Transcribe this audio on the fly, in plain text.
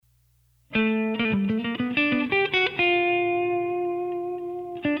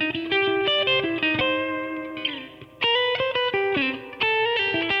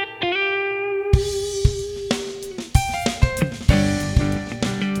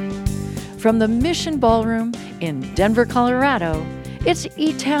From the Mission Ballroom in Denver, Colorado, it's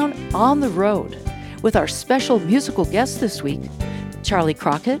eTown on the road with our special musical guests this week, Charley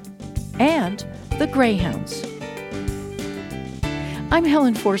Crockett and the Greyhounds. I'm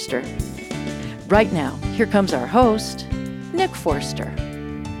Helen Forster. Right now, here comes our host, Nick Forster.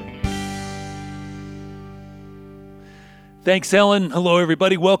 Thanks, Helen. Hello,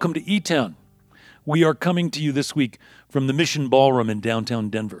 everybody. Welcome to eTown. We are coming to you this week from the Mission Ballroom in downtown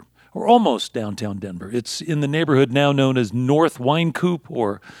Denver, or almost downtown Denver. It's in the neighborhood now known as North Wine Coop,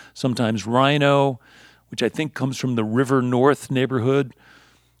 or sometimes Rhino, which I think comes from the River North neighborhood.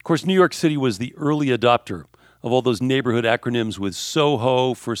 Of course, New York City was the early adopter of all those neighborhood acronyms, with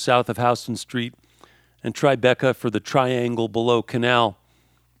Soho for south of Houston Street and Tribeca for the triangle below Canal.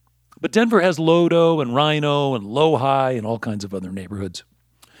 But Denver has Lodo and Rhino and Lohi and all kinds of other neighborhoods.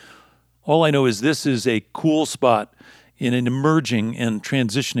 All I know is this is a cool spot in an emerging and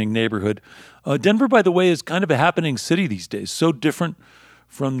transitioning neighborhood. Denver, by the way, is kind of a happening city these days, so different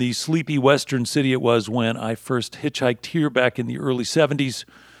from the sleepy western city it was when I first hitchhiked here back in the early 70s.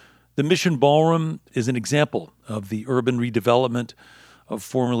 The Mission Ballroom is an example of the urban redevelopment of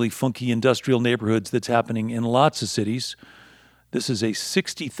formerly funky industrial neighborhoods that's happening in lots of cities. This is a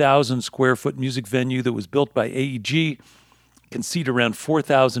 60,000 square foot music venue that was built by AEG, can seat around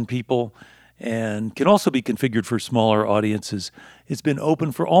 4,000 people, and can also be configured for smaller audiences. It's been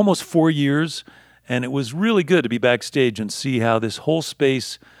open for almost 4 years, and it was really good to be backstage and see how this whole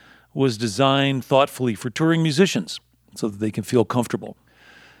space was designed thoughtfully for touring musicians so that they can feel comfortable.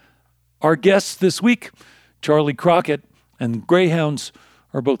 Our guests this week, Charley Crockett and Greyhounds,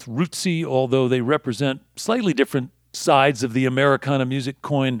 are both rootsy, although they represent slightly different sides of the Americana music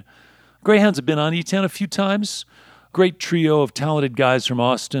coin. Greyhounds have been on eTown a few times. Great trio of talented guys from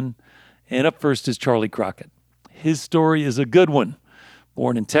Austin. And up first is Charley Crockett. His story is a good one.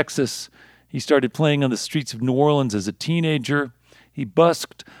 Born in Texas, he started playing on the streets of New Orleans as a teenager. He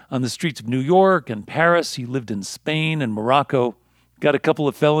busked on the streets of New York and Paris. He lived in Spain and Morocco. Got a couple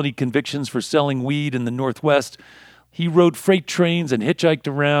of felony convictions for selling weed in the Northwest. He rode freight trains and hitchhiked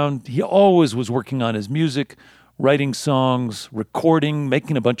around. He always was working on his music, writing songs, recording,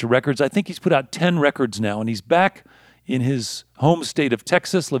 making a bunch of records. I think he's put out 10 records now, and he's back in his home state of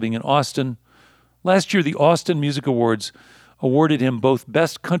Texas, living in Austin. Last year, the Austin Music Awards awarded him both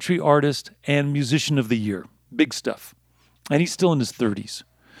Best Country Artist and Musician of the Year. Big stuff. And he's still in his 30s.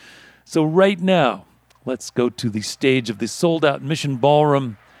 So right now, let's go to the stage of the sold-out Mission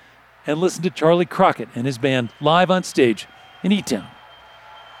Ballroom and listen to Charley Crockett and his band live on stage in eTown.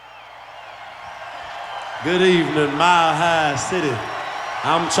 Good evening, Mile High City.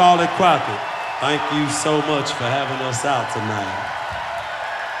 I'm Charley Crockett. Thank you so much for having us out tonight.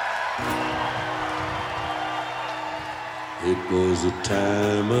 It was the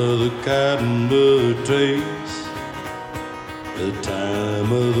time of the cottonwood trees, the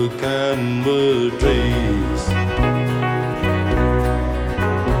time of the cottonwood trees.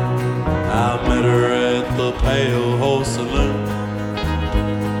 I met her at the Pale Horse Saloon.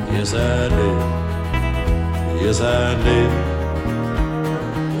 Yes, I did. Yes, I did.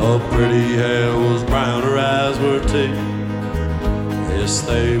 Her pretty hair was brown, her eyes were tea. Yes,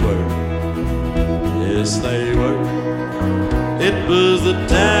 they were. Yes, they were. It was the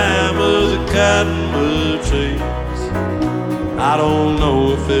time of the cottonwood trees. I don't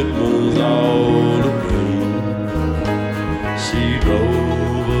know if it was all a dream. She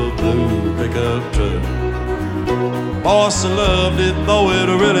drove a blue pickup truck. Boy, she loved it, though it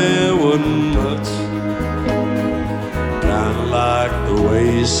really wasn't much. Kinda like the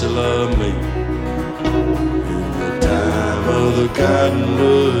way she loved me. In the time of the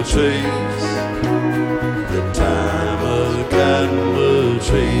cottonwood trees, the time of the cottonwood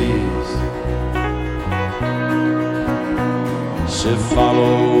trees. She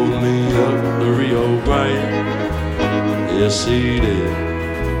followed me up the Rio Grande. Yes, she did.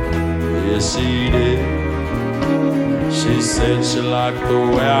 Yes, she did. She said she liked the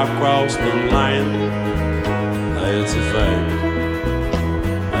way I crossed the line. That's a fact.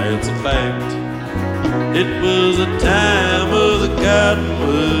 That's a fact. It was a time of the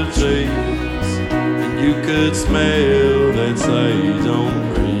cottonwood trees, and you could smell that sage on the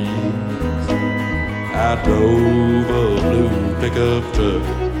breeze. I drove a blue pickup truck.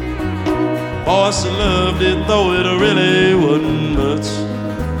 Boy, she loved it, though it really wasn't much.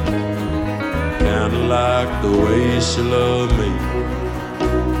 Kinda like the way she loved me.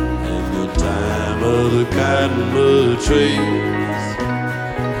 Time of the cottonwood trees,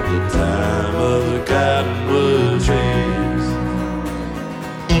 the time of the cottonwood trees.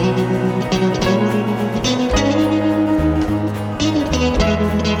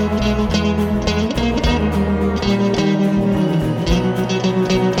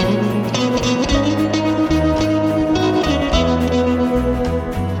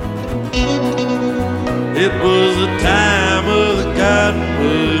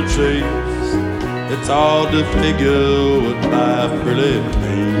 trees. It's hard to figure what life really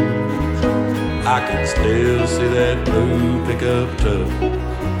means. I can still see that blue pickup truck.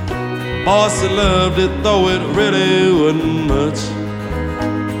 Boss loved it, though it really wasn't much.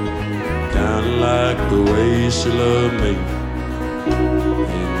 Kinda like the way she loved me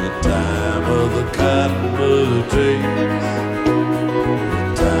in the time of the cottonwood trees.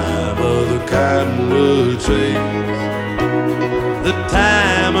 The time of the cottonwood trees. The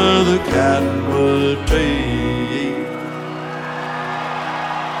time of the cottonwood trees.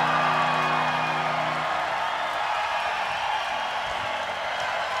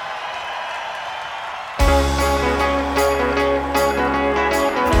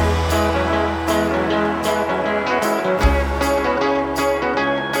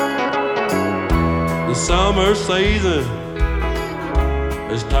 The summer season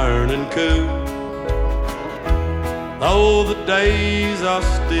is turning cool, though the days are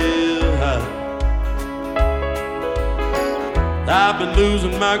still hot. I've been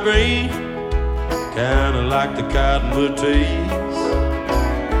losing my green, kinda like the cottonwood trees,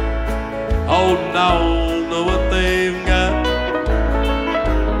 holding on to what they've got.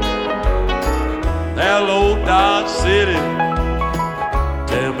 Hello, Dodge City,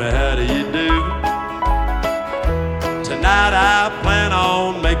 tell me how do you do? Tonight I plan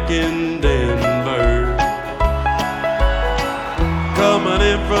on making Denver. Coming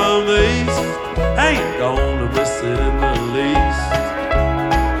in from the east, ain't gonna miss it in the least.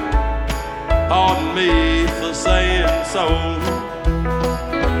 Pardon me for saying so.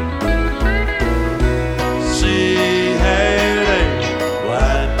 She had a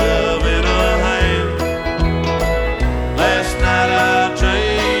white dove in her hand. Last night I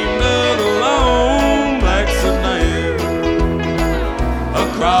dreamed of the long black sedan.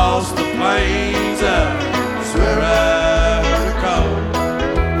 Across the plains I swear I heard her call,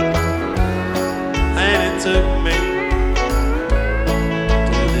 and it took me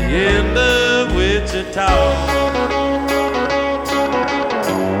to the end of Wichita.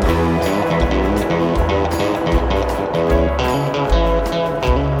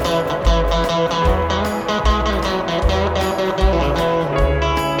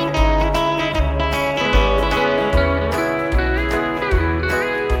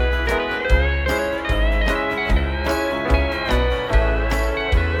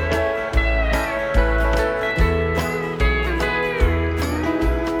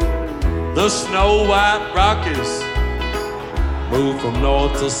 The snow-white Rockies moved from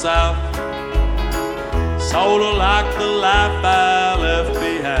north to south, sorta like the life I left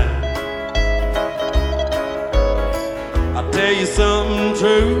behind. I'll tell you something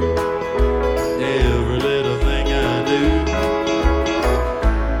true, every little thing I do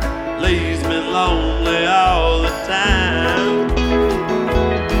leaves me lonely all the time.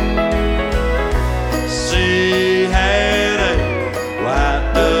 She had a white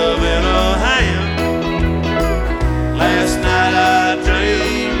dove in her hand. Last night I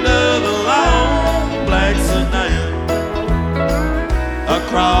dreamed of a long black sedan.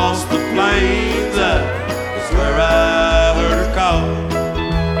 Across the plains that's where I heard her call,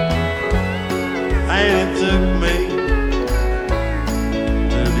 and it took me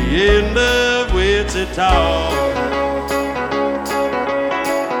to the end of Wichita.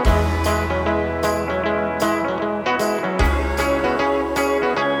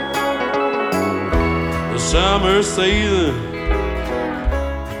 Summer season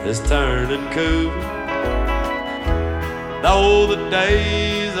is turning cool, though the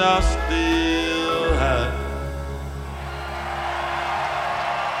days are still hot.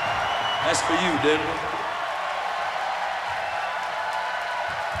 That's for you, Denver.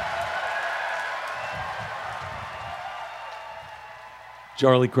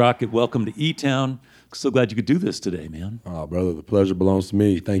 Charley Crockett, welcome to eTown. So glad you could do this today, man. Oh, brother, the pleasure belongs to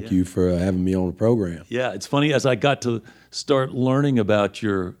me. Thank you for having me on the program. Yeah, it's funny, as I got to start learning about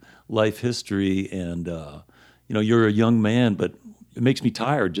your life history, and you're a young man, but it makes me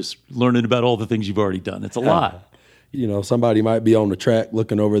tired just learning about all the things you've already done. It's a lot. You know, somebody might be on the track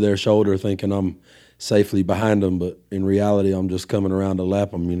looking over their shoulder thinking I'm safely behind them, but in reality, I'm just coming around to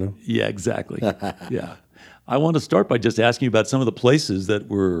lap them, you know? Yeah, exactly. Yeah. I want to start by just asking you about some of the places that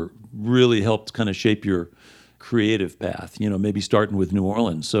were really helped kind of shape your creative path, maybe starting with New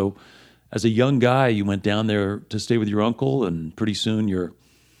Orleans. So as a young guy, you went down there to stay with your uncle, and pretty soon you're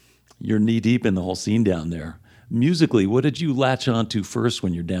knee-deep in the whole scene down there. Musically, what did you latch on to first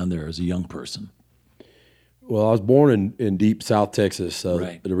when you're down there as a young person? Well, I was born in deep South Texas,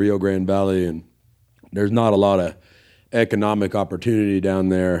 Right. the Rio Grande Valley, and there's not a lot of economic opportunity down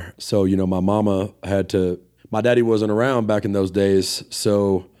there. So, my mama my daddy wasn't around back in those days,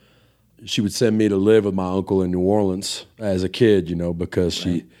 so she would send me to live with my uncle in New Orleans as a kid, because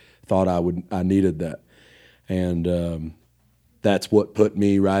she thought I needed that. And that's what put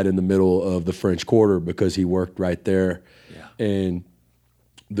me right in the middle of the French Quarter, because he worked right there. Yeah. And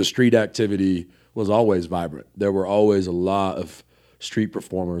the street activity was always vibrant. There were always a lot of street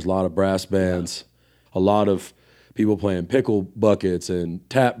performers, a lot of brass bands, a lot of people playing pickle buckets and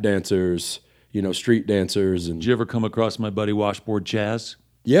tap dancers, street dancers. And did you ever come across my buddy Washboard Chaz?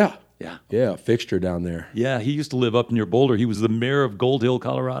 Yeah. Yeah. Yeah, a fixture down there. Yeah, he used to live up near Boulder. He was the mayor of Gold Hill,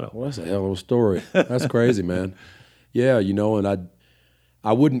 Colorado. Well, that's a hell of a story. That's crazy, man. Yeah, and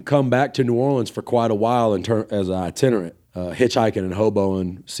I wouldn't come back to New Orleans for quite a while as an itinerant. Hitchhiking and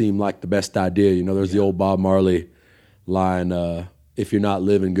hoboing seemed like the best idea. There's the old Bob Marley line, if you're not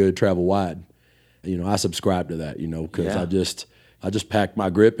living good, travel wide. I subscribe to that, because I just packed my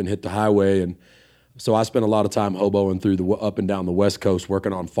grip and hit the highway. And so I spent a lot of time hoboing through up and down the West Coast,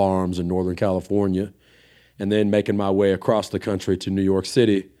 working on farms in Northern California, and then making my way across the country to New York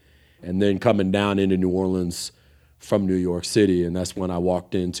City, and then coming down into New Orleans from New York City. And that's when I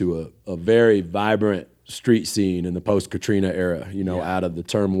walked into a very vibrant street scene in the post-Katrina era, out of the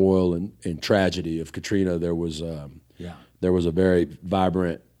turmoil and tragedy of Katrina. There was a very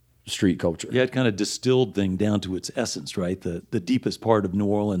vibrant street culture. Yeah, it kind of distilled thing down to its essence, right? The deepest part of New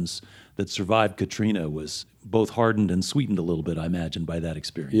Orleans that survived Katrina was both hardened and sweetened a little bit, I imagine, by that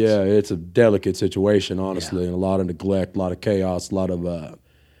experience. Yeah, it's a delicate situation, honestly, and a lot of neglect, a lot of chaos, a lot of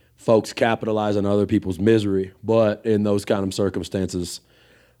folks capitalizing on other people's misery. But in those kind of circumstances,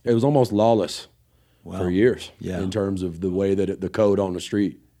 it was almost lawless for years in terms of the way that the code on the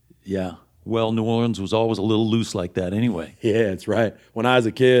street. Yeah. Well, New Orleans was always a little loose like that anyway. Yeah, that's right. When I was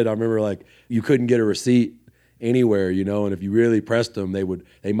a kid, I remember you couldn't get a receipt anywhere, and if you really pressed them,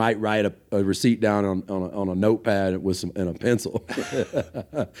 they might write a receipt down on a notepad and a pencil.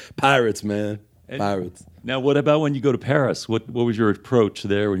 Pirates, man. Pirates. Now, what about when you go to Paris? What was your approach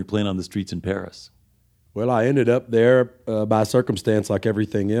there when you're playing on the streets in Paris? Well, I ended up there by circumstance, like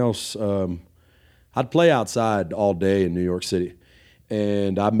everything else. I'd play outside all day in New York City.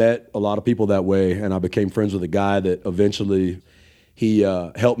 And I met a lot of people that way, and I became friends with a guy that eventually he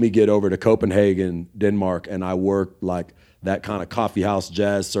helped me get over to Copenhagen, Denmark, and I worked like that kind of coffee house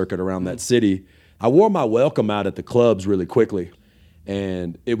jazz circuit around that city. I wore my welcome out at the clubs really quickly,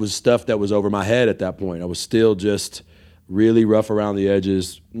 and it was stuff that was over my head at that point. I was still just really rough around the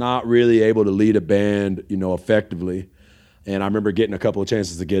edges, not really able to lead a band, effectively. And I remember getting a couple of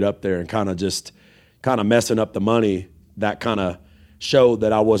chances to get up there and kind of messing up the money. That kind of showed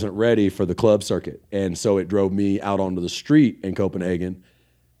that I wasn't ready for the club circuit. And so it drove me out onto the street in Copenhagen.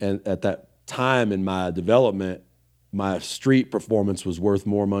 And at that time in my development, my street performance was worth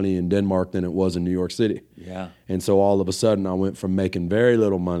more money in Denmark than it was in New York City. Yeah. And so all of a sudden I went from making very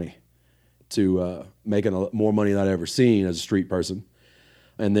little money to making more money than I'd ever seen as a street person.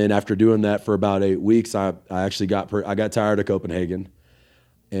 And then after doing that for about 8 weeks, I actually got tired of Copenhagen.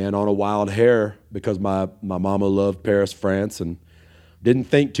 And on a wild hair, because my mama loved Paris, France, and didn't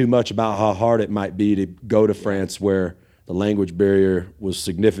think too much about how hard it might be to go to France, where the language barrier was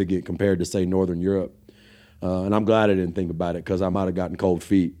significant compared to, say, Northern Europe. And I'm glad I didn't think about it, because I might have gotten cold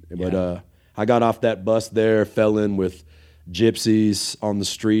feet. But I got off that bus there, fell in with gypsies on the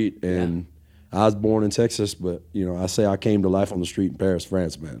street, and I was born in Texas, but I say I came to life on the street in Paris,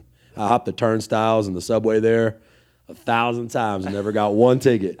 France, man. I hopped the turnstiles and the subway there 1,000 times and never got one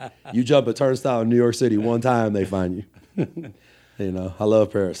ticket. You jump a turnstile in New York City one time, they find you. I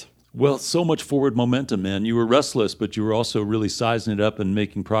love Paris. Well, so much forward momentum, man. You were restless, but you were also really sizing it up and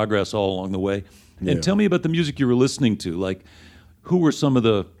making progress all along the way. And tell me about the music you were listening to. Like, who were some of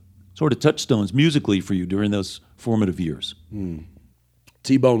the sort of touchstones musically for you during those formative years?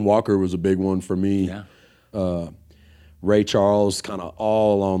 T-Bone Walker was a big one for me. Yeah. Ray Charles, kind of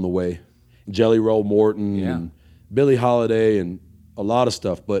all along the way. Jelly Roll Morton, and Billie Holiday, and a lot of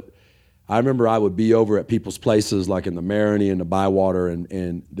stuff. But I remember I would be over at people's places, like in the Marigny and the Bywater,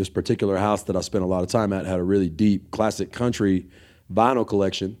 and this particular house that I spent a lot of time at had a really deep classic country vinyl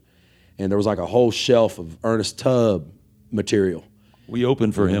collection, and there was like a whole shelf of Ernest Tubb material. We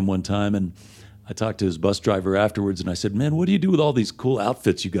opened for him one time, and I talked to his bus driver afterwards, and I said, "Man, what do you do with all these cool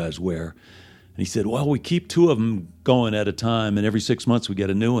outfits you guys wear?" And he said, "Well, we keep 2 of them going at a time, and every 6 months we get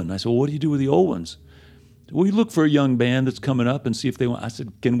a new one." And I said, "Well, what do you do with the old ones?" "We look for a young band that's coming up and see if they want." I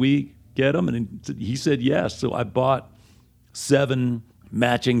said, "Can we get them?" And he said yes. So I bought 7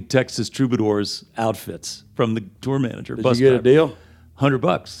 matching Texas Troubadours outfits from the tour manager. Did you get a deal?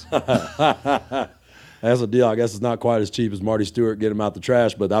 $100. That's the deal. I guess it's not quite as cheap as Marty Stewart getting him out the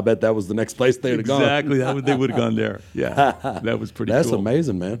trash, but I bet that was the next place they'd have gone. Exactly. They would have gone there. Yeah. That was pretty That's cool.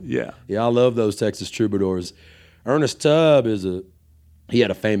 amazing, man. Yeah. Yeah, I love those Texas troubadours. Ernest Tubb he had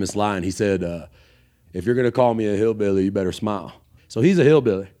a famous line. He said, if you're going to call me a hillbilly, you better smile. So he's a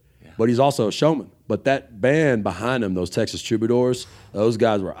hillbilly, but he's also a showman. But that band behind him, those Texas troubadours, those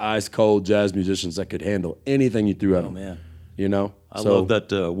guys were ice cold jazz musicians that could handle anything you threw at them. Man. You know? I love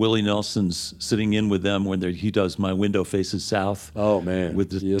that Willie Nelson's sitting in with them when he does My Window Faces South. Oh, man. With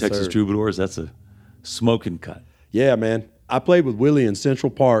the Yes, Texas sir. Troubadours. That's a smoking cut. Yeah, man. I played with Willie in Central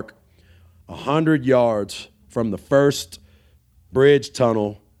Park 100 yards from the first bridge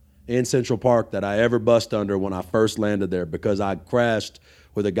tunnel in Central Park that I ever bust under when I first landed there, because I crashed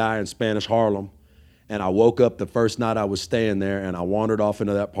with a guy in Spanish Harlem, and I woke up the first night I was staying there, and I wandered off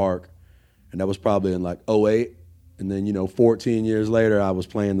into that park, and that was probably in like 2008. And then, 14 years later, I was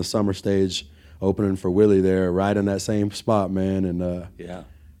playing the summer stage, opening for Willie there, right in that same spot, man. And Yeah.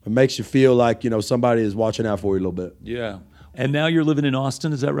 it makes you feel like, somebody is watching out for you a little bit. Yeah. And now you're living in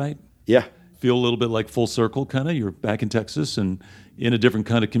Austin, is that right? Yeah. Feel a little bit like full circle, kind of? You're back in Texas and in a different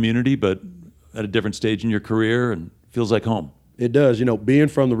kind of community, but at a different stage in your career, and feels like home. It does. Being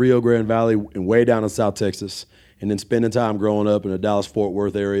from the Rio Grande Valley and way down in South Texas, and then spending time growing up in the Dallas-Fort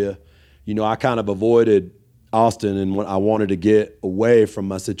Worth area, I kind of avoided Austin, and when I wanted to get away from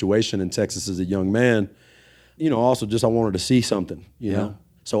my situation in Texas as a young man, also just I wanted to see something, you know.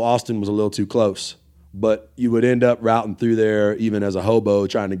 So Austin was a little too close. But you would end up routing through there even as a hobo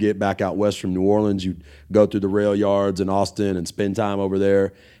trying to get back out west from New Orleans. You'd go through the rail yards in Austin and spend time over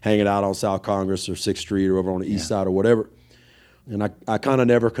there, hanging out on South Congress or 6th Street or over on the east side or whatever. And I kind of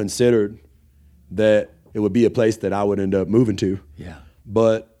never considered that it would be a place that I would end up moving to. Yeah.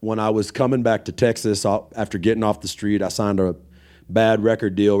 But when I was coming back to Texas after getting off the street, I signed a bad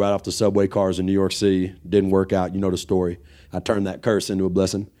record deal right off the subway cars in New York City. Didn't work out. You know the story. I turned that curse into a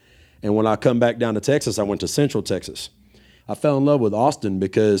blessing. And when I come back down to Texas, I went to Central Texas. I fell in love with Austin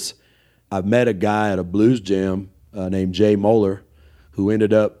because I met a guy at a blues jam named Jay Moeller, who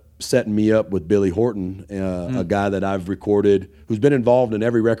ended up setting me up with Billy Horton, a guy that I've recorded, who's been involved in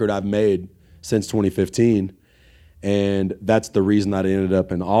every record I've made since 2015. And that's the reason I ended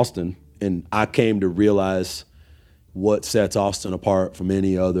up in Austin. And I came to realize what sets Austin apart from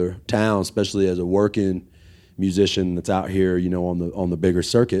any other town, especially as a working musician that's out here, on the bigger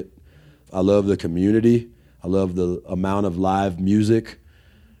circuit. I love the community. I love the amount of live music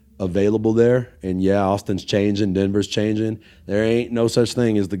available there. And yeah, Austin's changing, Denver's changing. There ain't no such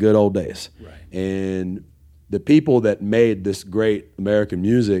thing as the good old days. Right. And the people that made this great American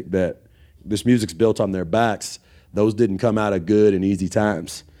music, that this music's built on their backs, those didn't come out of good and easy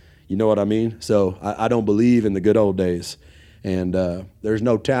times. You know what I mean? So I don't believe in the good old days. And there's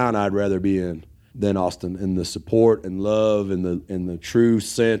no town I'd rather be in than Austin, and the support and love and the true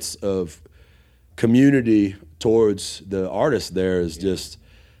sense of community towards the artists there is just,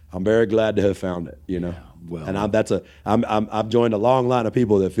 I'm very glad to have found it, Yeah, well, and I've joined a long line of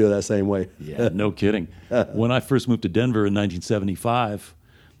people that feel that same way. Yeah, no kidding. When I first moved to Denver in 1975,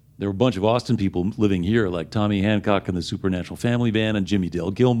 there were a bunch of Austin people living here, like Tommy Hancock and the Supernatural Family Band and Jimmy Dale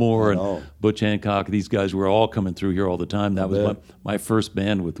Gilmore and Butch Hancock. These guys were all coming through here all the time. That was my first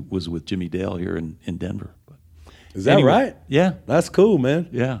band was with Jimmy Dale here in Denver. But Is that right? Yeah. That's cool, man.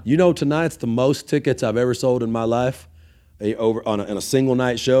 Yeah. Tonight's the most tickets I've ever sold in my life, over on a single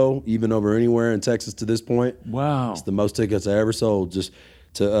night show, even over anywhere in Texas to this point. Wow. It's the most tickets I ever sold. Just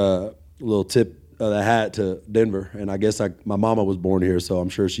to a little tip of the hat to Denver, and I guess my mama was born here, so I'm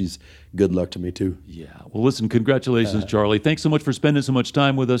sure she's good luck to me too. Yeah. Well, listen, congratulations, Charley. Thanks so much for spending so much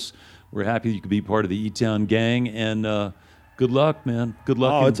time with us. We're happy you could be part of the eTown gang, and good luck, man. Good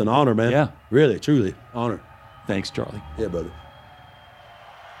luck. Oh, it's an honor, man. Yeah. Really, truly, honor. Thanks, Charley. Yeah, brother.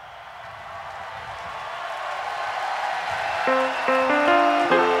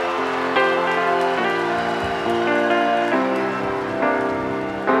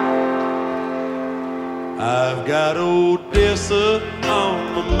 I've got Odessa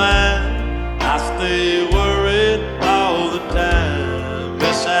on my mind. I stay worried all the time.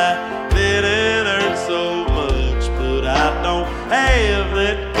 Wish I didn't earn so much, but I don't have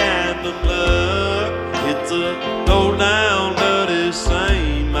that kind of luck. It's a low down dirty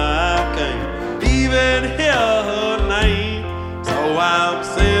shame. I can't even hear her name, so I'm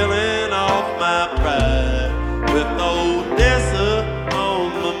selling off my pride with Odessa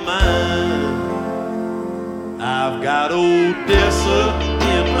on my mind. I've got Odessa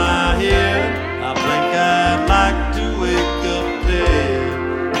in my head. I think I'd like to wake up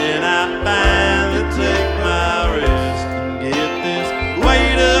dead, and I finally take my rest and get this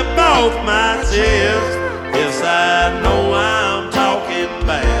weight up off my chest.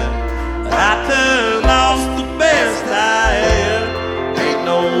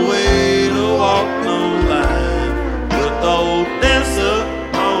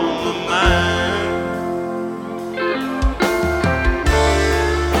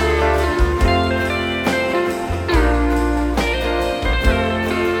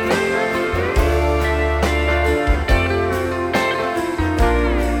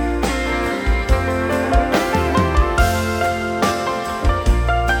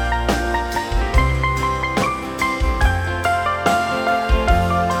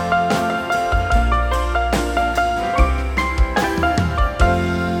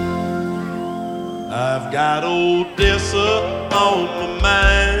 on my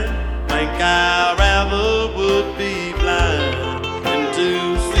mind. Think I rather would be blind than to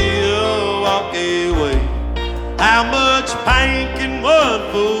see her walk away. How much pain can one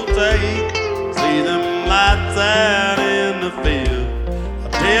fool take? See them lights out in the field, a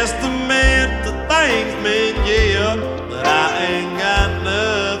testament to things men, yeah. But I ain't got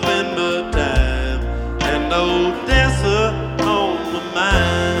nothing but time and Odessa on my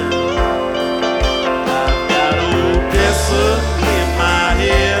mind. I've got Odessa in my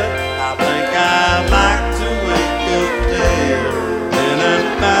head. I think I'd like to wake up there and I'd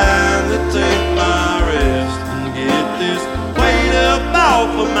finally take my rest and get this weight up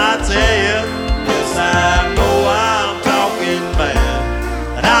off of my chest. Yes, I know I'm talking bad,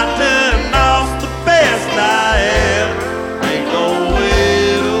 and I done lost the best I had. Ain't no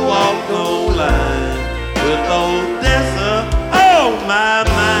way to walk no line with Odessa on my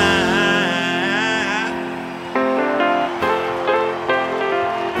mind.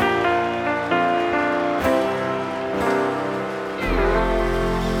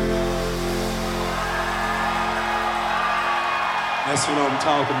 That's what I'm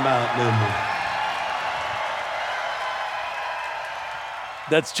talking about, Denver.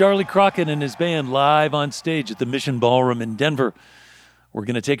 That's Charley Crockett and his band live on stage at the Mission Ballroom in Denver. We're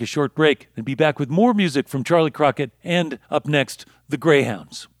going to take a short break and be back with more music from Charley Crockett and, up next, the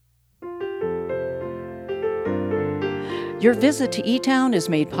Greyhounds. Your visit to eTown is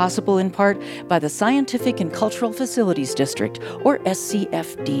made possible in part by the Scientific and Cultural Facilities District, or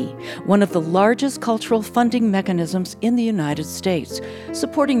SCFD, one of the largest cultural funding mechanisms in the United States,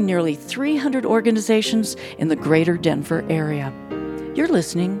 supporting nearly 300 organizations in the greater Denver area. You're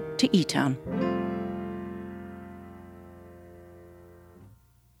listening to eTown.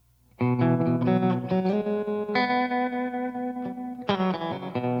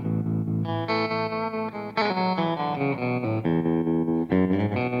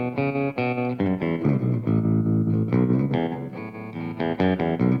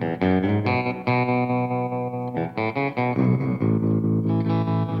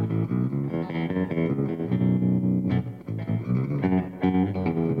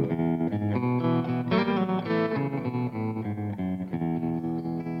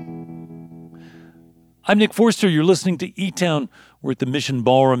 I'm Nick Forster. You're listening to eTown. We're at the Mission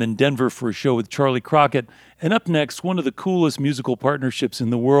Ballroom in Denver for a show with Charley Crockett. And up next, one of the coolest musical partnerships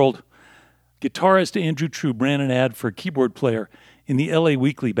in the world. Guitarist Andrew True ran an ad for a keyboard player in the LA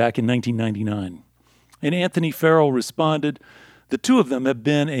Weekly back in 1999. And Anthony Farrell responded. The two of them have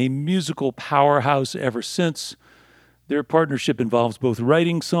been a musical powerhouse ever since. Their partnership involves both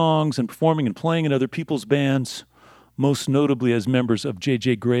writing songs and performing and playing in other people's bands, most notably as members of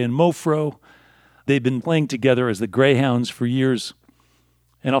J.J. Grey and Mofro. They've been playing together as the Greyhounds for years.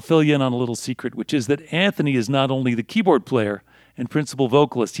 And I'll fill you in on a little secret, which is that Anthony is not only the keyboard player and principal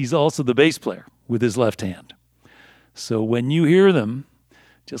vocalist, he's also the bass player with his left hand. So when you hear them,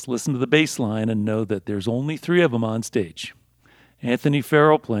 just listen to the bass line and know that there's only three of them on stage. Anthony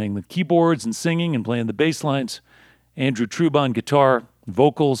Farrell playing the keyboards and singing and playing the bass lines, Andrew True on guitar,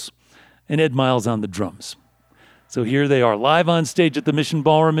 vocals, and Ed Miles on the drums. So here they are, live on stage at the Mission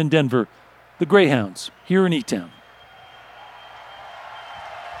Ballroom in Denver, the Greyhounds, here in eTown.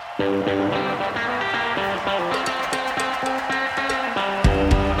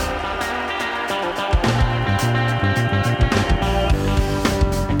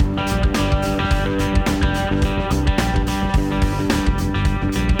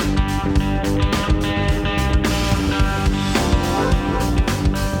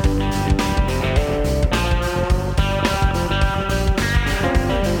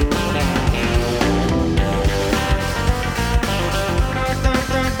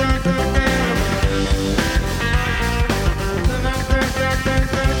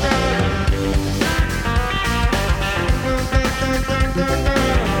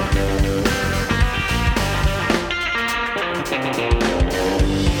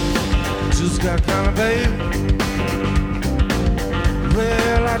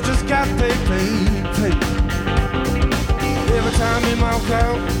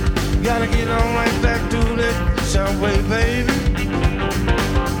 Gotta get on right back to that subway, baby.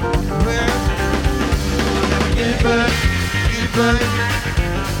 Well, gotta get back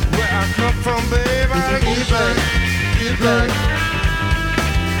where I come from, baby. Gotta get back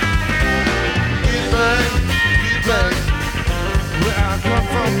where I come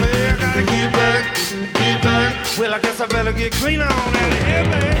from, baby. Gotta get back. Well, I guess I better get clean on out of here,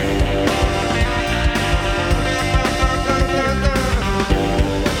 baby.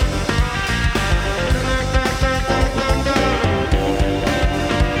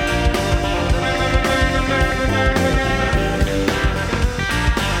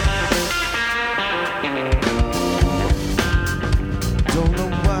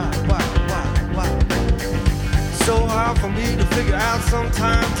 figure out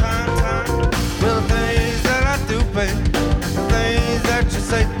sometime, time. Well, the things that I do, babe, the things that you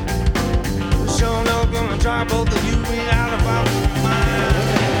say, sure enough gonna drive both of you me out of our mind.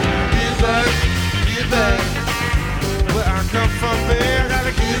 Get back, where I come from, babe, I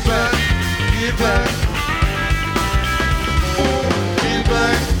gotta get back. Get back,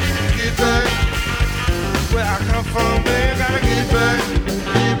 where I come from, babe, gotta get back.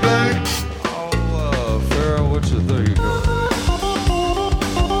 Oh, Farrah, what you think you got?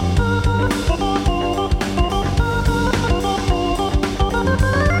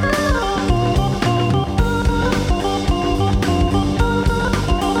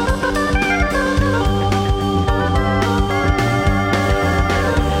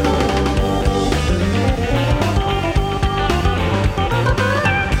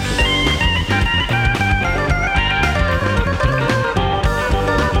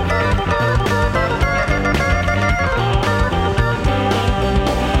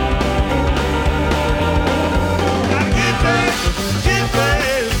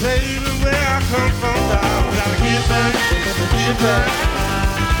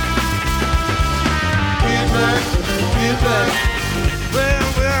 Get back,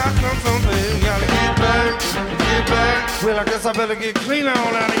 where I come from, baby, gotta get back. Well, I guess I better get clean on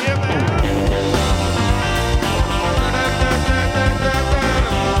out of here, man.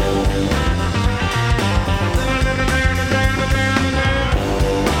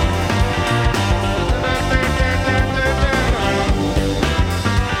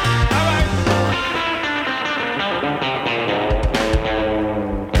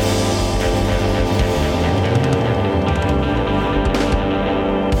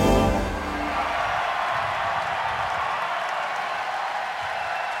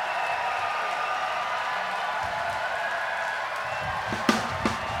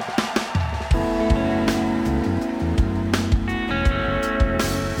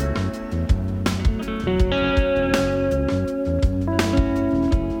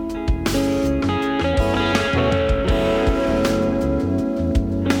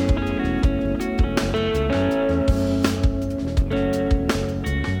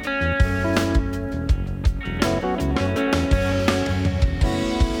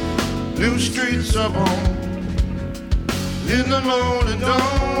 New streets of home in the morning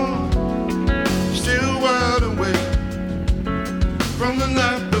dawn, still wide awake from the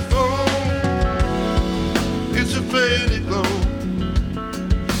night before. It's a faded glow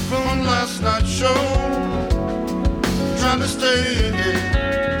from last night's show, trying to stay ahead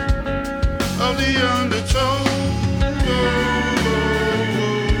of the undertow.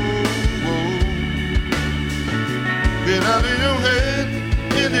 Get out of your head,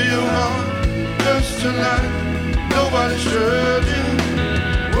 into your heart, 'cause tonight nobody's judging.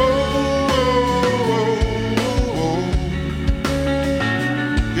 Whoa.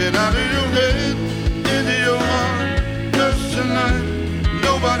 Get out of your head, into your heart, 'cause tonight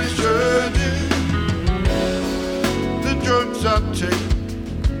nobody's judging. The drugs I take,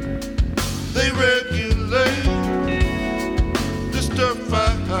 they regulate the stuff I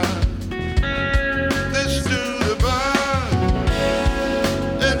hide. Let's do the vibe.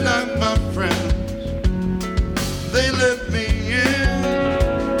 Like my friends, they let me in,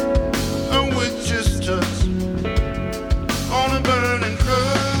 a witch's touch on a burning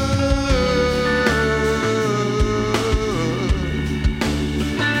crutch.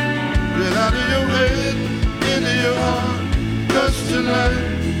 Get out of your head, into your heart, 'cause tonight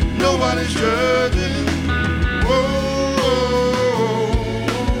nobody's judging. Whoa.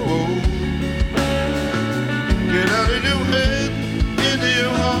 Get out of your head, into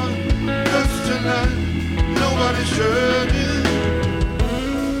your heart, 'cause tonight nobody's judging.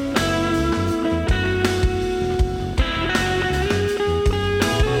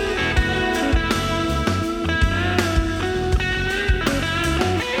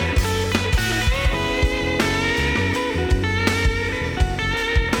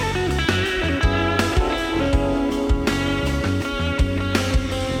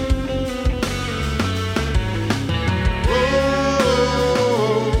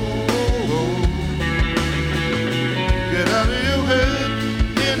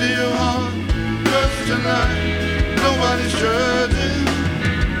 Nobody's judging.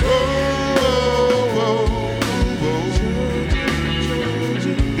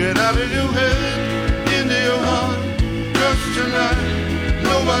 Get out of your head, into your heart, 'cause tonight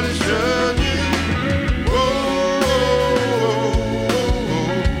nobody's judging.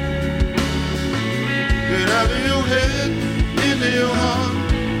 Get out of your head, into your heart,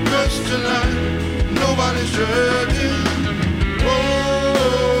 'cause tonight nobody's judging.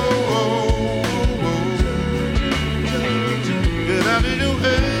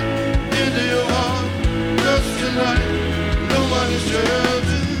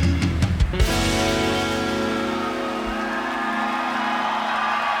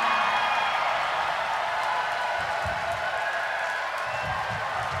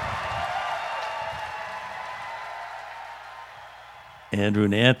 Andrew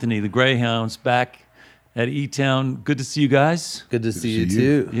and Anthony, the Greyhounds, back at eTown. Good to see you guys. Good to see you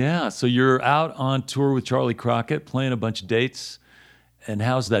too. Yeah, so you're out on tour with Charley Crockett, playing a bunch of dates. And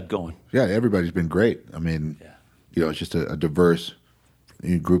how's that going? Yeah, everybody's been great. I mean, it's just a diverse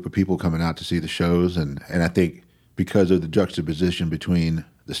group of people coming out to see the shows. And I think because of the juxtaposition between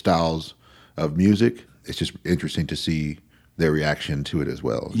the styles of music, it's just interesting to see their reaction to it as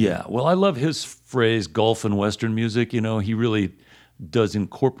well. Yeah, well, I love his phrase, Gulf and Western music. He really does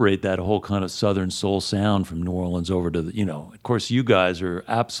incorporate that whole kind of Southern soul sound from New Orleans over to, of course, you guys are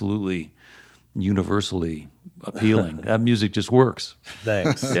absolutely universally appealing. That music just works.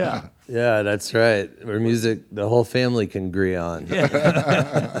 Thanks. Yeah. Yeah, that's right. Our music, the whole family can agree on.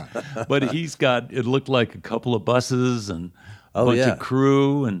 Yeah. But it looked like a couple of buses and a bunch of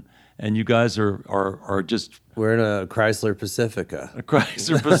crew, and you guys are just... We're in a Chrysler Pacifica. A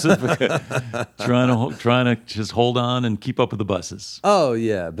Chrysler Pacifica, trying to just hold on and keep up with the buses. Oh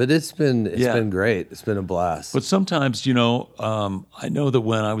yeah, but it's been great. It's been a blast. But sometimes, I know that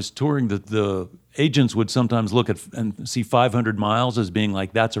when I was touring, the agents would sometimes look at and see 500 miles as being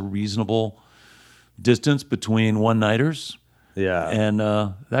like that's a reasonable distance between one-nighters. Yeah, and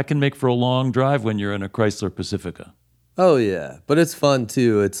that can make for a long drive when you're in a Chrysler Pacifica. Oh yeah, but it's fun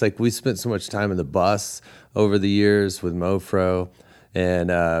too. It's like we spent so much time in the bus over the years with Mofro,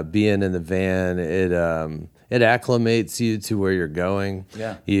 and being in the van, it acclimates you to where you're going.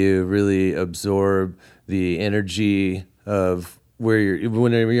 Yeah, you really absorb the energy of where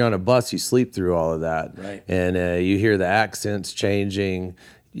whenever you're on a bus, you sleep through all of that, right? And you hear the accents changing.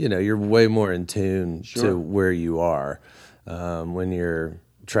 You're way more in tune to where you are when you're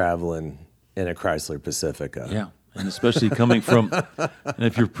traveling in a Chrysler Pacifica. Yeah. And especially coming from, and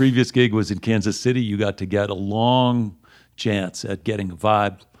if your previous gig was in Kansas City, you got to get a long chance at getting a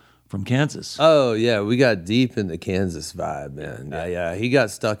vibe from Kansas. Oh, yeah. We got deep in the Kansas vibe, man. Yeah. He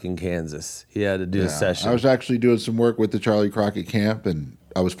got stuck in Kansas. He had to do a session. I was actually doing some work with the Charley Crockett camp, and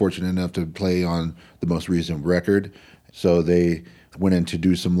I was fortunate enough to play on the most recent record. So they went in to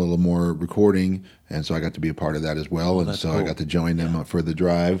do some little more recording, and so I got to be a part of that as well. And so cool. I got to join them for the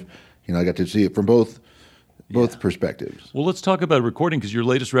drive. I got to see it from both perspectives. Well, let's talk about recording, because your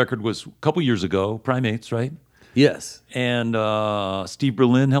latest record was a couple years ago, Primates, right? Yes. And Steve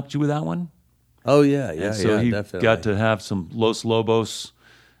Berlin helped you with that one? Oh, yeah, so he definitely got to have some Los Lobos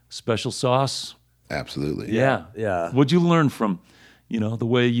special sauce? Absolutely. Yeah. What'd you learn from, the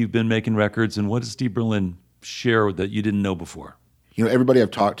way you've been making records, and what does Steve Berlin share that you didn't know before? Everybody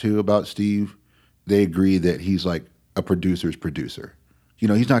I've talked to about Steve, they agree that he's like a producer's producer.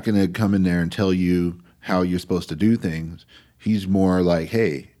 He's not going to come in there and tell you how you're supposed to do things. He's more like,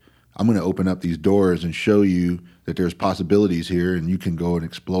 hey, I'm going to open up these doors and show you that there's possibilities here and you can go and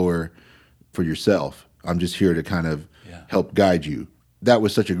explore for yourself. I'm just here to kind of help guide you. That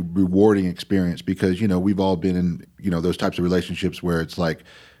was such a rewarding experience because, we've all been in, those types of relationships where it's like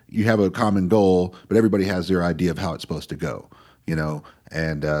you have a common goal, but everybody has their idea of how it's supposed to go,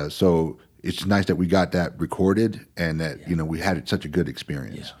 and so it's nice that we got that recorded and that, we had such a good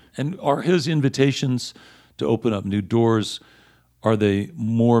experience. Yeah. And are his invitations to open up new doors, are they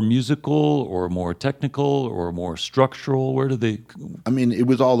more musical or more technical or more structural? Where do they... I mean, it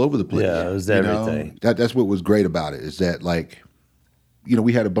was all over the place. Yeah, it was everything. That's what was great about it, is that,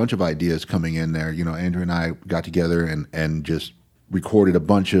 we had a bunch of ideas coming in there. Andrew and I got together and just recorded a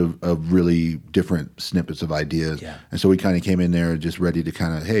bunch of really different snippets of ideas. Yeah. And so we kind of came in there just ready to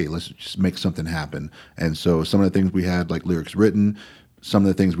kind of, hey, let's just make something happen. And so some of the things we had, like lyrics written, some of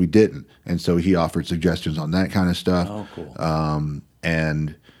the things we didn't. And so he offered suggestions on that kind of stuff. Oh, cool.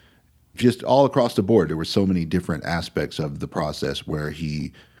 And just all across the board, there were so many different aspects of the process where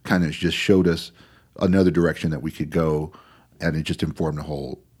he kind of just showed us another direction that we could go, and it just informed the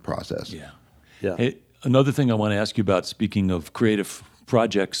whole process. Yeah. Yeah. Another thing I want to ask you about, speaking of creative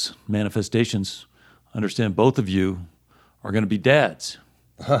projects, manifestations, I understand both of you are going to be dads.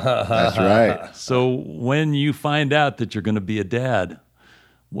 That's right. So when you find out that you're going to be a dad,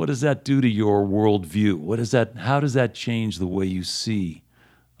 what does that do to your worldview? How does that change the way you see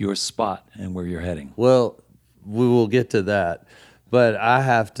your spot and where you're heading? Well, we will get to that, but I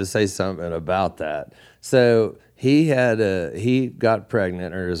have to say something about that. So he got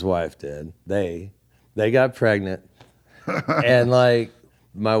pregnant, or his wife did. They got pregnant, and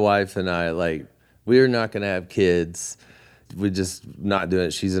my wife and I, we were not going to have kids. We just not doing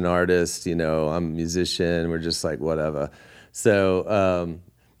it. She's an artist, I'm a musician. We're just like, whatever. So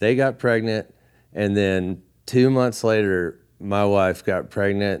they got pregnant, and then 2 months later, my wife got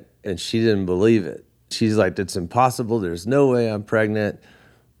pregnant, and she didn't believe it. She's like, it's impossible. There's no way I'm pregnant.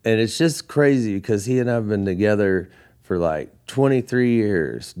 And it's just crazy because he and I have been together for for like 23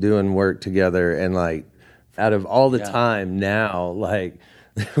 years doing work together, and like out of all the time now, like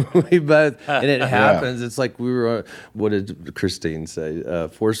we both, and it happens. It's like we were, what did Christine say?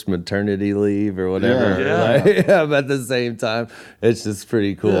 Forced maternity leave or whatever. But at the same time, it's just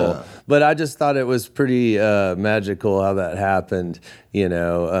pretty cool. Yeah. But I just thought it was pretty magical how that happened, you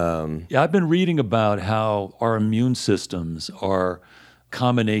know. I've been reading about how our immune systems are a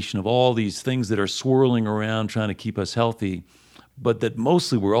combination of all these things that are swirling around trying to keep us healthy, but that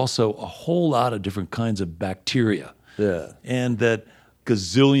mostly we're also a whole lot of different kinds of bacteria. Yeah. And that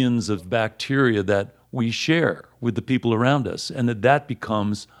gazillions of bacteria that we share with the people around us, and that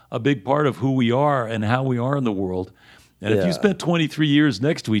becomes a big part of who we are and how we are in the world. And if you spent 23 years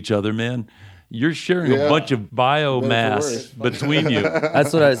next to each other, man, you're sharing a bunch of biomass between you.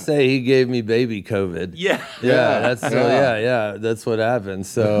 That's what I say. He gave me baby COVID. That's what happened.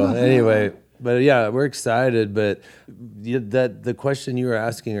 So anyway, but yeah, we're excited. But that the question you were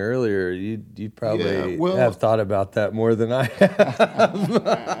asking earlier, you probably have thought about that more than I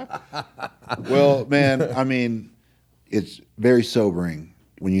have. Well, man, I mean, it's very sobering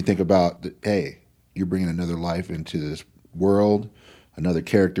when you think about, hey, you're bringing another life into this world, another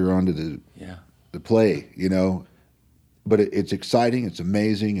character onto the play, you know. But it's exciting, it's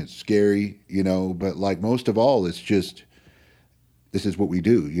amazing, it's scary, you know. But like most of all, it's just, this is what we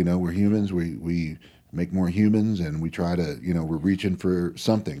do, you know. We're humans. We make more humans, and we try to, you know, we're reaching for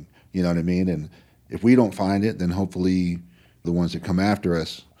something, you know what I mean? And if we don't find it, then hopefully the ones that come after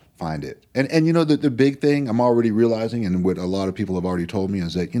us find it. And you know, the big thing I'm already realizing, and what a lot of people have already told me,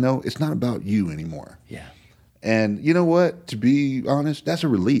 is that, you know, it's not about you anymore. Yeah. And you know what? To be honest, that's a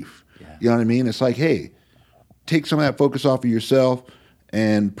relief. Yeah. You know what I mean? It's like, hey, take some of that focus off of yourself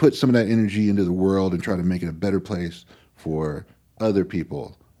and put some of that energy into the world and try to make it a better place for other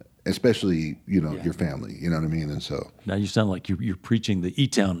people, especially, you know, your family. You know what I mean? And so now you sound like you're preaching the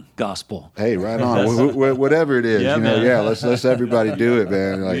eTown gospel. Hey, right on. Whatever it is, let's everybody do it,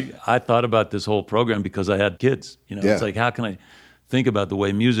 man. Like, I thought about this whole program because I had kids. You know, it's like, how can I think about the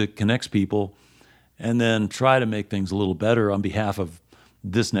way music connects people, and then try to make things a little better on behalf of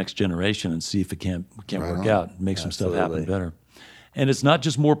this next generation, and see if it can't work out, make some stuff happen better. And it's not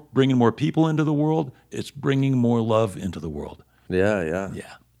just bringing more people into the world; it's bringing more love into the world. Yeah.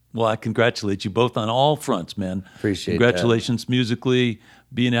 Well, I congratulate you both on all fronts, man. Appreciate Congratulations musically,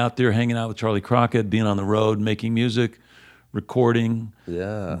 being out there, hanging out with Charley Crockett, being on the road, making music, recording,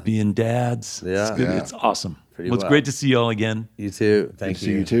 being dads. Yeah. It's good. Yeah. It's awesome. It's great to see you all again. You too. Thank you.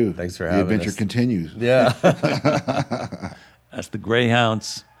 See you too. Thanks for having us. The adventure continues. Yeah. That's the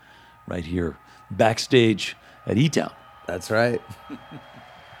Greyhounds right here, backstage at eTown. That's right.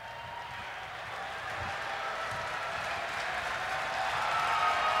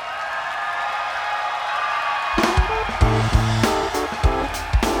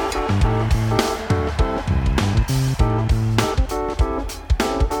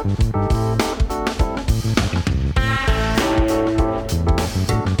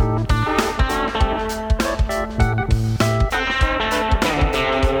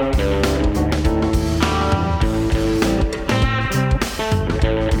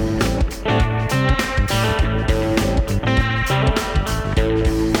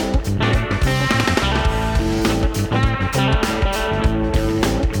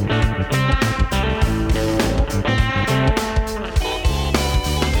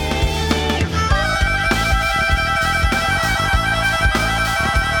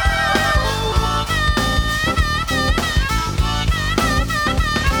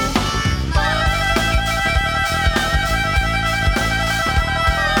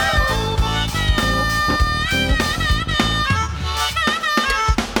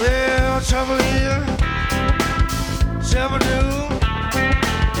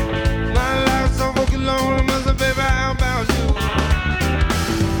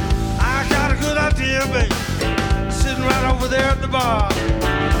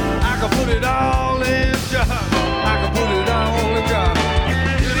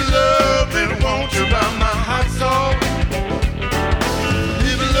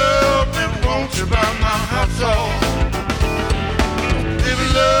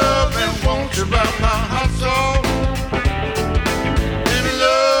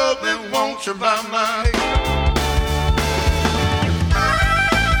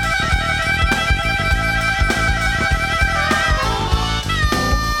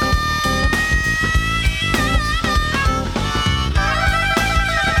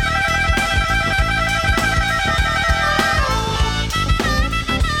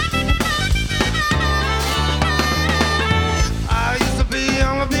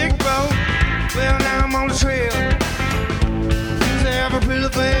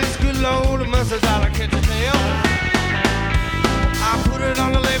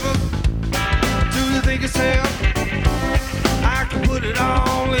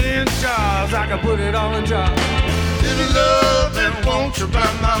 I put it all in jar. If you love me, won't you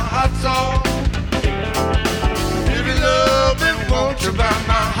buy my hot sauce? If you love me, won't you buy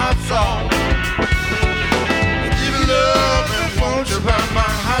my hot sauce? If you love me, won't you buy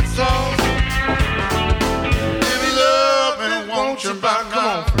my hot sauce? If you love me, won't you buy my... Come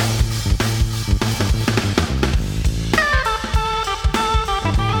on.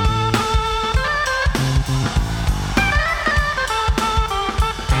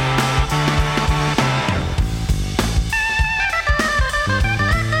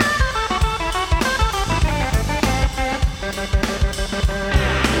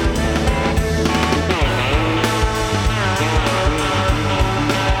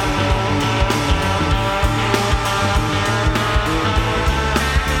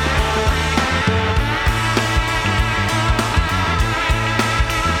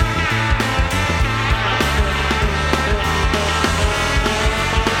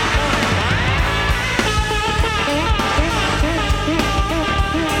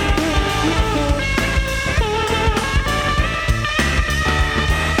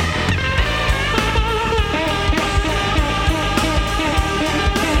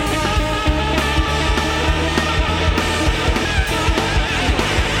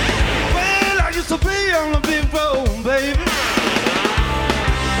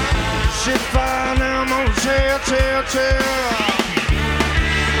 Chair.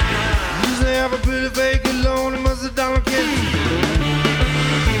 Usually have a pretty vacant loan, it must have done a kid.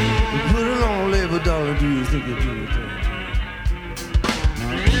 Put it on labor dollar, do you think you do it?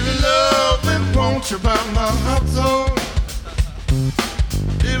 If you love me, won't you buy my hot sauce?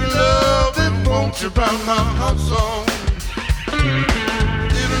 If you love me, won't you buy my hot sauce?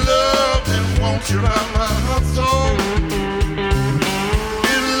 If you love me, won't you buy my hot sauce?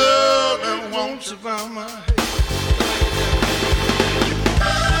 If you love me, won't you buy my...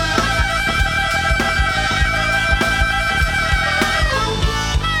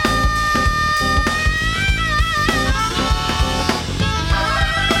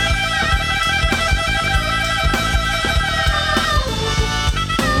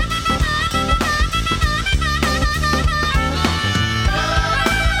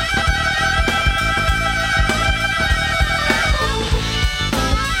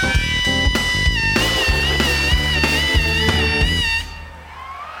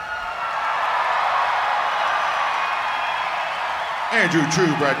 Andrew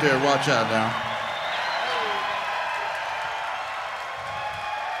True right there, watch out now.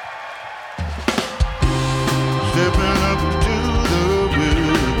 Stepping up to the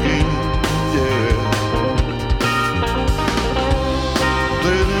wheel again, yeah.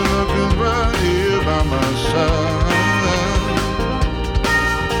 Lady looking right here by my side.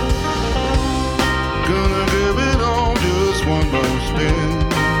 Gonna give it all just one more spin,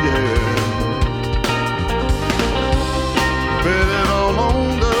 yeah. Bet it all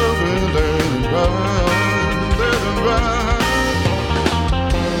on love and let it ride, let it ride.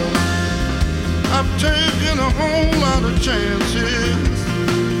 I've taken a whole lot of chances.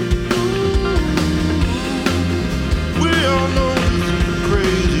 We all know this is a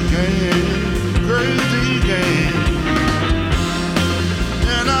crazy game, crazy game.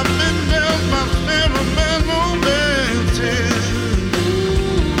 And I've been dealt my sentimental dances.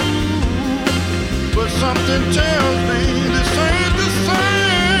 But something tells me this ain't the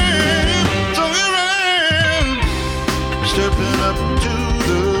same. So here I am, stepping up to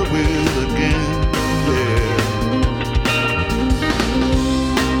the wheel again, yeah.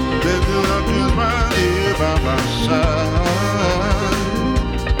 Baby, luck is right here by my side.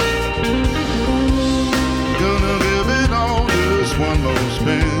 Gonna give it all just one more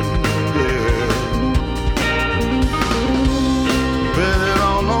spin, yeah. Bet it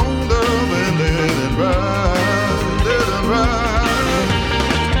all on love and let it ride, let it ride.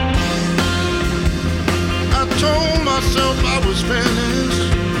 I told myself I was finished,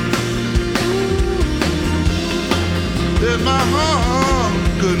 that my heart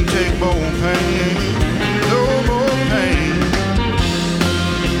couldn't take more pain, no more pain.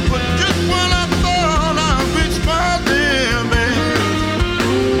 But just when I thought I reached my limit,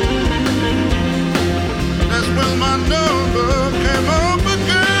 that's when my number came up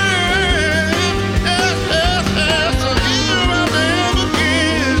again. Yes, yes, yes, so here I am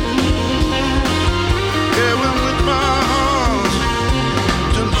again. Yeah, well, with my heart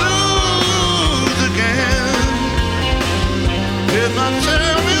to lose again. If I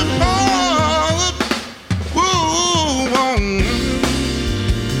tear me apart,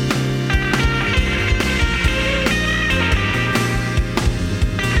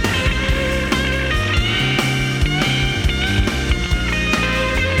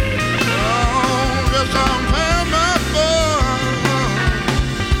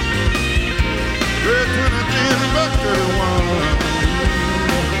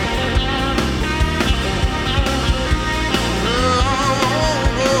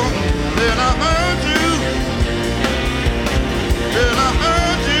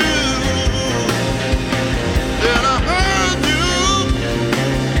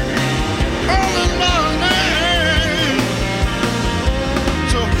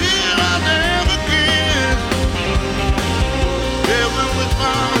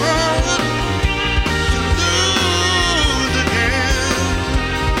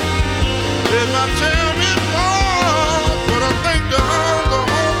 I tell me long, but I think the odds are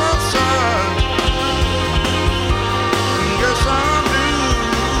on my side. Yes, I do.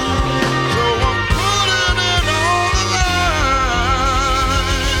 So I'm putting it on the line.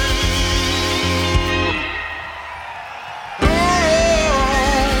 Oh,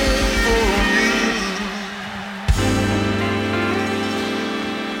 for you.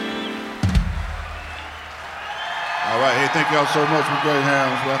 All right, hey, thank y'all so much for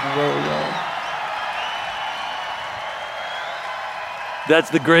Greyhounds. Rock and roll, y'all.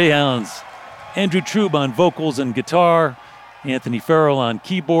 That's the Greyhounds. Andrew Trube on vocals and guitar, Anthony Farrell on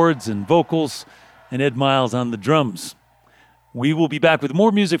keyboards and vocals, and Ed Miles on the drums. We will be back with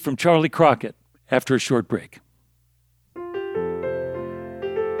more music from Charley Crockett after a short break.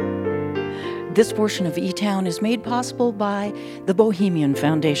 This portion of eTown is made possible by the Bohemian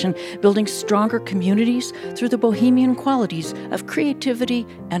Foundation, building stronger communities through the bohemian qualities of creativity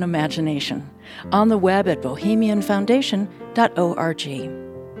and imagination. On the web at bohemianfoundation.org.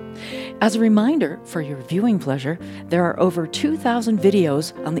 As a reminder, for your viewing pleasure, there are over 2,000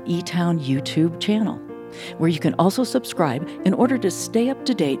 videos on the eTown YouTube channel, where you can also subscribe in order to stay up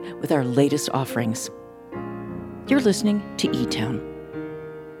to date with our latest offerings. You're listening to eTown.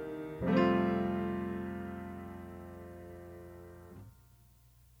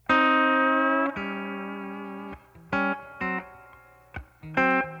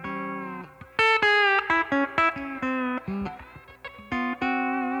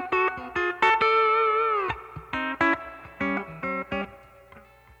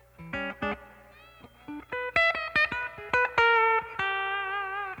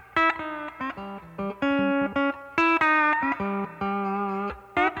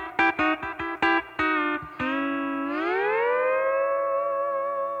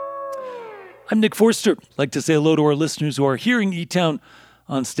 I'm Nick Forster. I'd like to say hello to our listeners who are hearing eTown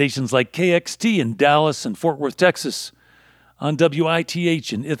on stations like KXT in Dallas and Fort Worth, Texas, on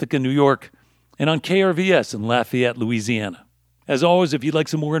WITH in Ithaca, New York, and on KRVS in Lafayette, Louisiana. As always, if you'd like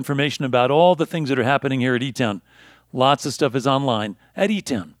some more information about all the things that are happening here at eTown, lots of stuff is online at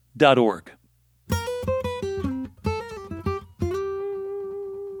eTown.org.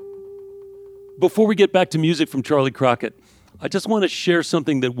 Before we get back to music from Charley Crockett, I just want to share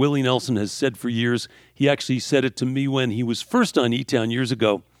something that Willie Nelson has said for years. He actually said it to me when he was first on eTown years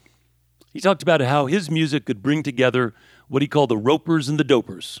ago. He talked about how his music could bring together what he called the ropers and the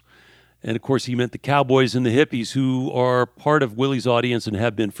dopers. And of course, he meant the cowboys and the hippies who are part of Willie's audience and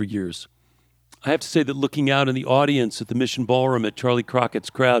have been for years. I have to say that looking out in the audience at the Mission Ballroom at Charley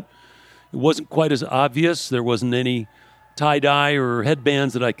Crockett's crowd, it wasn't quite as obvious. There wasn't any tie-dye or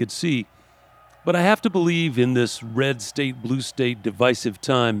headbands that I could see. But I have to believe in this red state, blue state divisive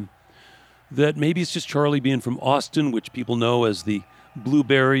time that maybe it's just Charley being from Austin, which people know as the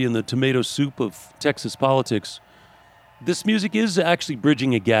blueberry and the tomato soup of Texas politics. This music is actually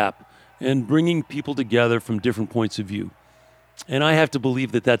bridging a gap and bringing people together from different points of view. And I have to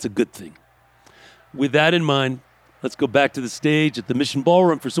believe that that's a good thing. With that in mind, let's go back to the stage at the Mission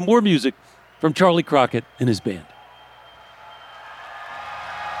Ballroom for some more music from Charley Crockett and his band.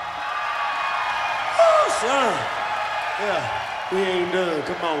 Son, yeah, we ain't done.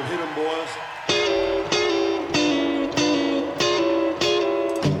 Come on, hit them, boys.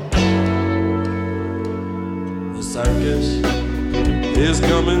 The circus is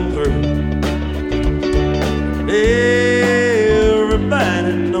coming through.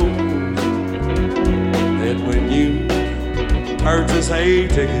 Everybody knows that when you purchase a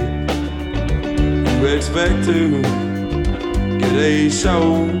ticket, you expect to get a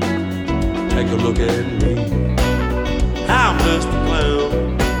show. Take a look at me. I'm just a clown,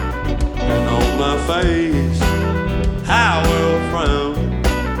 and on my face, I will frown.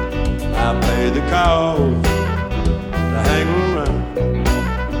 I pay the cost to hang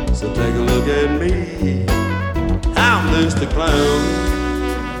around. So take a look at me. I'm just a clown.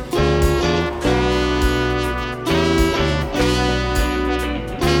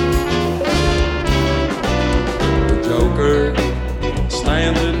 The Joker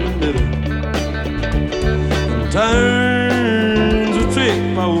stands in the middle, turns a trick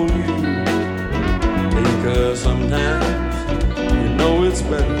for you, because sometimes you know it's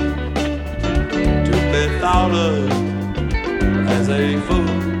better to be thought of as a fool.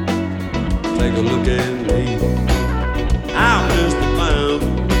 Take a look at me. I'm just a clown,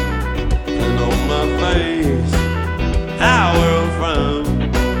 and on my face I will frown.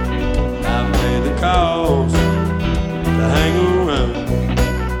 I pay the cost to hang around.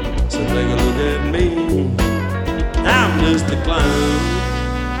 So take a look at me. I'm just a clown.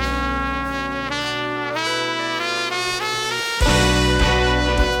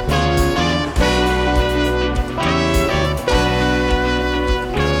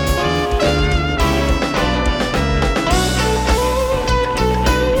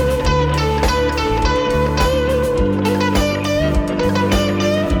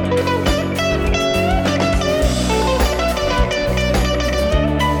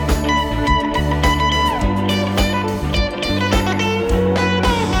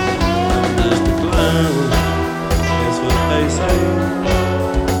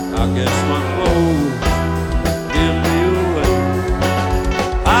 guess my clothes give me away.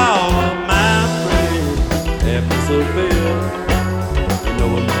 All of my friends have disappeared. You know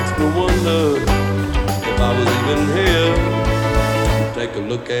it makes me wonder if I was even here. Take a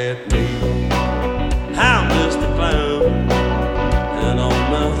look at me, I'm just a clown, and on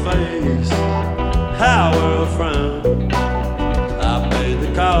my face, how a frown. I paid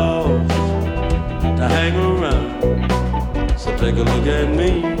the cost to hang around. So take a look at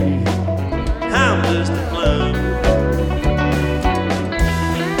me, I'm just a clown.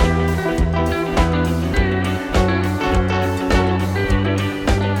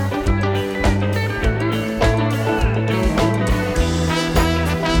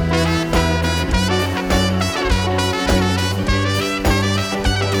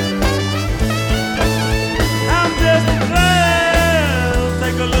 I'm just a clown.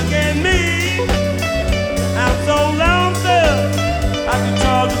 Take a look at me. I'm so lonesome, I can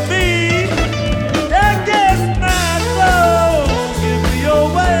charge a fee. That gets my soul, give me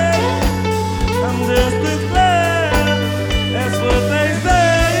away. I'm just a clown, that's what they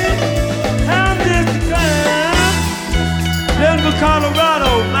say. I'm just a clown. Denver,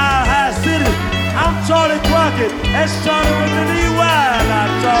 Colorado, Mile High City. I'm Charley Crockett, that's Charley with an EY, not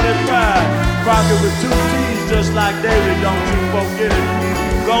Charley Pride. Crockett with two T's, just like David, don't you forget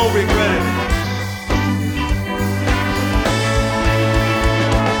it. Gon' regret it.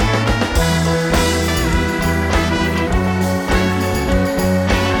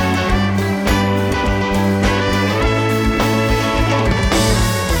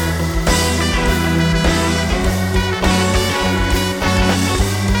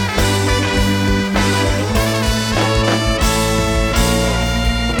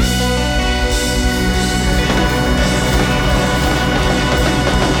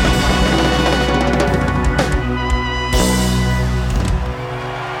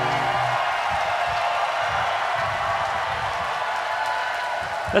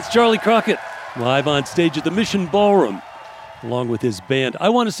 That's Charley Crockett, live on stage at the Mission Ballroom, along with his band. I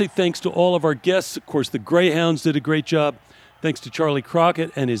want to say thanks to all of our guests. Of course, the Greyhounds did a great job. Thanks to Charley Crockett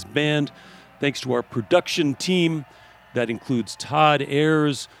and his band. Thanks to our production team. That includes Todd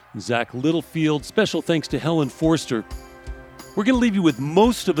Ayers, Zach Littlefield. Special thanks to Helen Forster. We're going to leave you with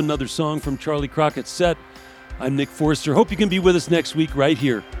most of another song from Charley Crockett's set. I'm Nick Forster. Hope you can be with us next week right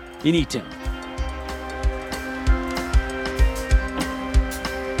here in eTown.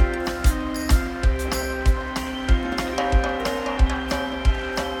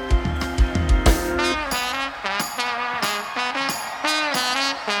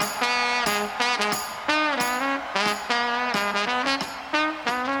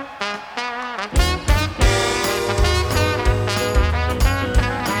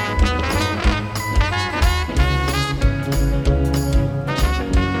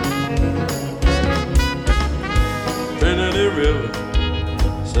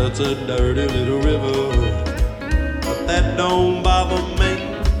 Such a dirty little river, but that don't bother me.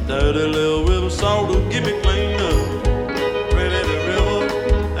 Dirty little river, sort of give me clean up. Pretty little river,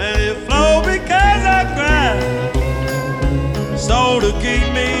 and it flow because I cry. Sort of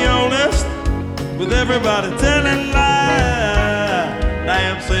keep me honest, with everybody telling lies.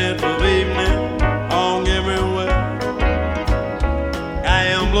 Damn scent of evening on everywhere.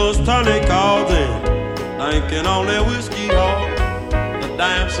 Gamblers turn their cards in, thinking on their whiskey hall.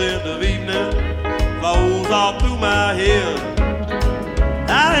 Damn scent of evening flows all through my head.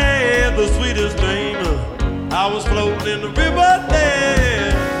 I had the sweetest dream. I was floating in the river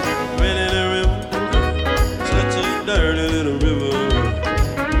there. Went in the river, such a dirty little river,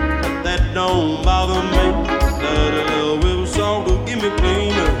 but that don't bother me. Dirty little river, sort of give me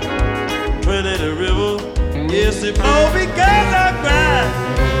clean. Went in the river, yes it flow because I cry.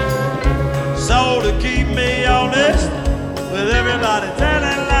 Sort of keep me honest, with everybody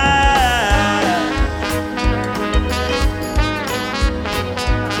telling lies.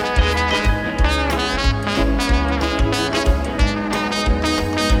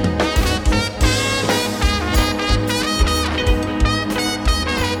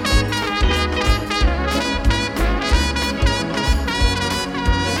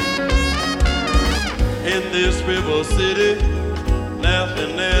 In this river city,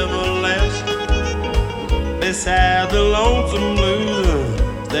 nothing ever lasts. Beside the lonesome blues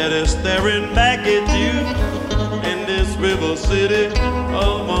that is staring back at you. In this river city,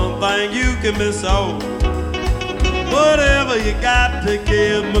 oh, one thing you can be so. Whatever you got to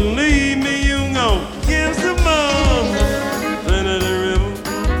give, believe me, you gon' give some more. Into the river,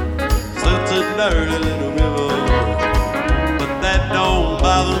 such a dirty little river, but that don't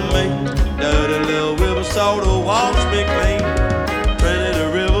bother me. Dirty little river, sort of wash me clean. Into the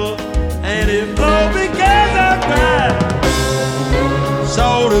river,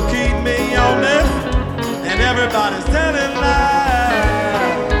 Everybody's telling lies.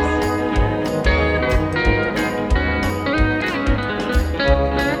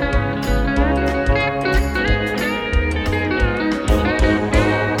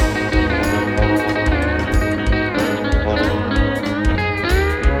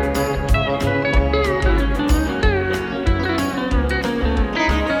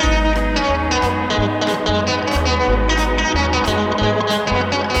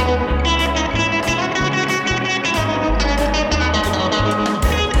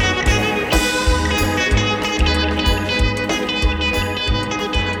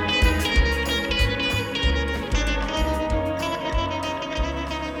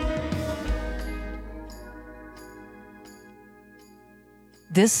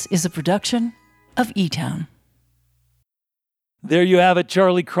 This is a production of eTown. There you have it,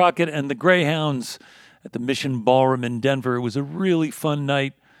 Charley Crockett and the Greyhounds at the Mission Ballroom in Denver. It was a really fun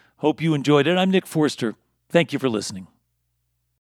night. Hope you enjoyed it. I'm Nick Forster. Thank you for listening.